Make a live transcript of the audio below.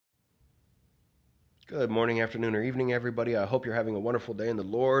Good morning, afternoon, or evening, everybody. I hope you're having a wonderful day in the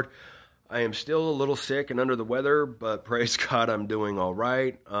Lord. I am still a little sick and under the weather, but praise God, I'm doing all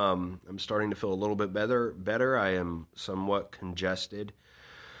right. I'm starting to feel a little bit better. I am somewhat congested,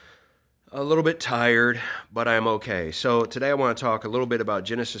 a little bit tired, but I'm okay. So today I want to talk a little bit about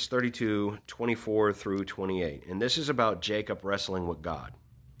Genesis 32, 24 through 28. And this is about Jacob wrestling with God.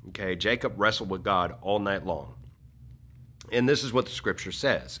 Okay, Jacob wrestled with God all night long. And this is what the scripture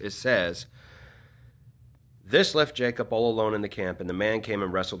says. It says, "This left Jacob all alone in the camp, and the man came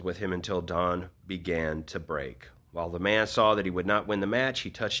and wrestled with him until dawn began to break. While the man saw that he would not win the match, he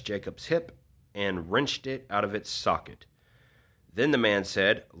touched Jacob's hip and wrenched it out of its socket. Then the man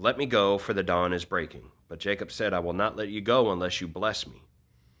said, 'Let me go, for the dawn is breaking.' But Jacob said, 'I will not let you go unless you bless me.'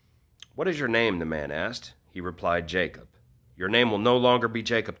 'What is your name?' the man asked. He replied, 'Jacob.' 'Your name will no longer be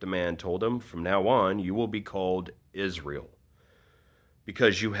Jacob,' the man told him. 'From now on, you will be called Israel,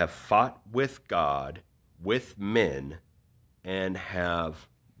 because you have fought with God, with men, and have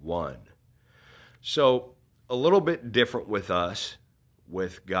won.'" So a little bit different with us,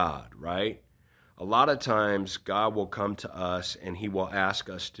 with God, right? A lot of times God will come to us and he will ask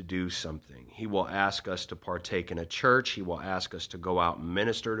us to do something. He will ask us to partake in a church. He will ask us to go out and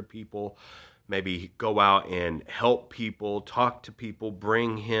minister to people, maybe go out and help people, talk to people,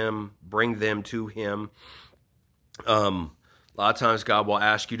 bring them to him. A lot of times God will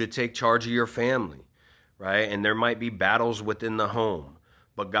ask you to take charge of your family, right? And there might be battles within the home,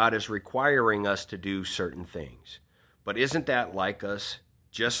 but God is requiring us to do certain things. But isn't that like us,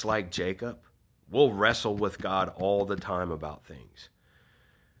 just like Jacob? We'll wrestle with God all the time about things.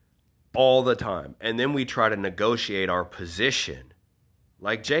 All the time. And then we try to negotiate our position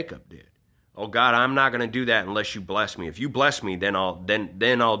like Jacob did. "Oh God, I'm not going to do that unless you bless me. If you bless me, then I'll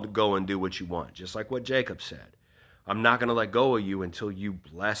go and do what you want." Just like what Jacob said. "I'm not going to let go of you until you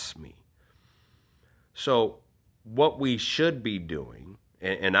bless me." So what we should be doing,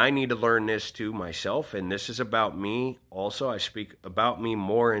 and I need to learn this too myself, and this is about me also. I speak about me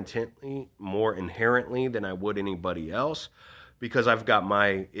more intently, more inherently than I would anybody else, because I've got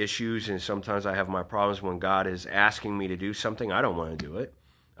my issues and sometimes I have my problems when God is asking me to do something. I don't want to do it.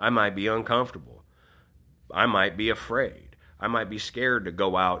 I might be uncomfortable. I might be afraid. I might be scared to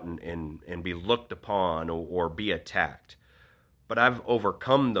go out and be looked upon or be attacked. But I've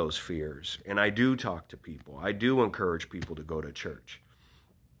overcome those fears, and I do talk to people. I do encourage people to go to church.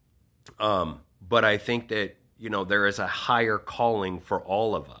 But I think that, there is a higher calling for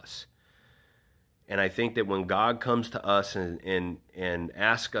all of us. And I think that when God comes to us and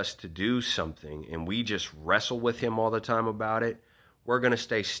asks us to do something, and we just wrestle with him all the time about it, we're going to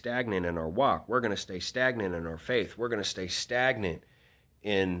stay stagnant in our walk. We're going to stay stagnant in our faith. We're going to stay stagnant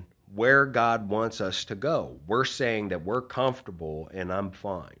in where God wants us to go. We're saying that we're comfortable and I'm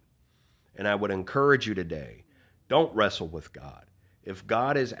fine. And I would encourage you today, don't wrestle with God. If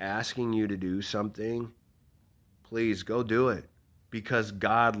God is asking you to do something, please go do it, because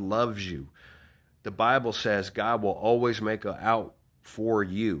God loves you. The Bible says God will always make an out for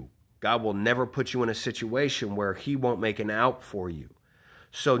you. God will never put you in a situation where he won't make an out for you.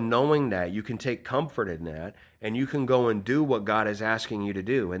 So knowing that, you can take comfort in that, and you can go and do what God is asking you to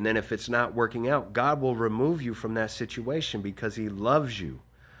do. And then if it's not working out, God will remove you from that situation because he loves you.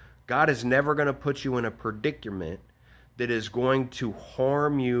 God is never going to put you in a predicament that is going to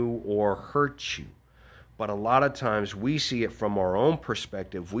harm you or hurt you. But a lot of times we see it from our own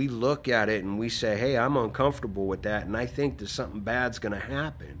perspective. We look at it and we say, "Hey, I'm uncomfortable with that, and I think that something bad's going to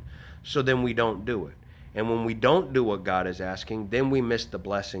happen." So then we don't do it. And when we don't do what God is asking, then we miss the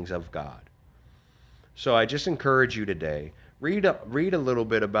blessings of God. So I just encourage you today, read a little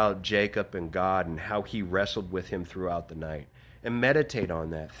bit about Jacob and God and how he wrestled with him throughout the night. And meditate on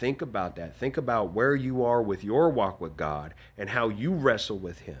that. Think about that. Think about where you are with your walk with God and how you wrestle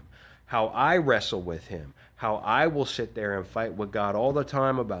with him. How I wrestle with him. How I will sit there and fight with God all the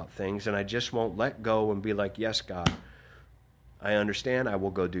time about things, and I just won't let go and be like, "Yes, God, I understand. I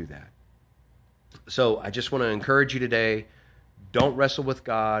will go do that." So I just want to encourage you today, don't wrestle with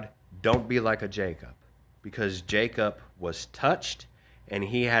God. Don't be like a Jacob, because Jacob was touched and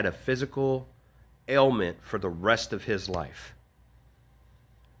he had a physical ailment for the rest of his life.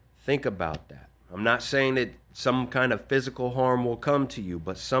 Think about that. I'm not saying that some kind of physical harm will come to you,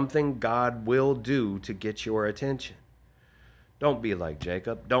 but something God will do to get your attention. Don't be like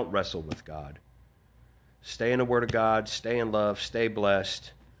Jacob. Don't wrestle with God. Stay in the Word of God. Stay in love. Stay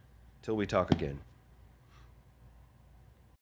blessed. Till we talk again.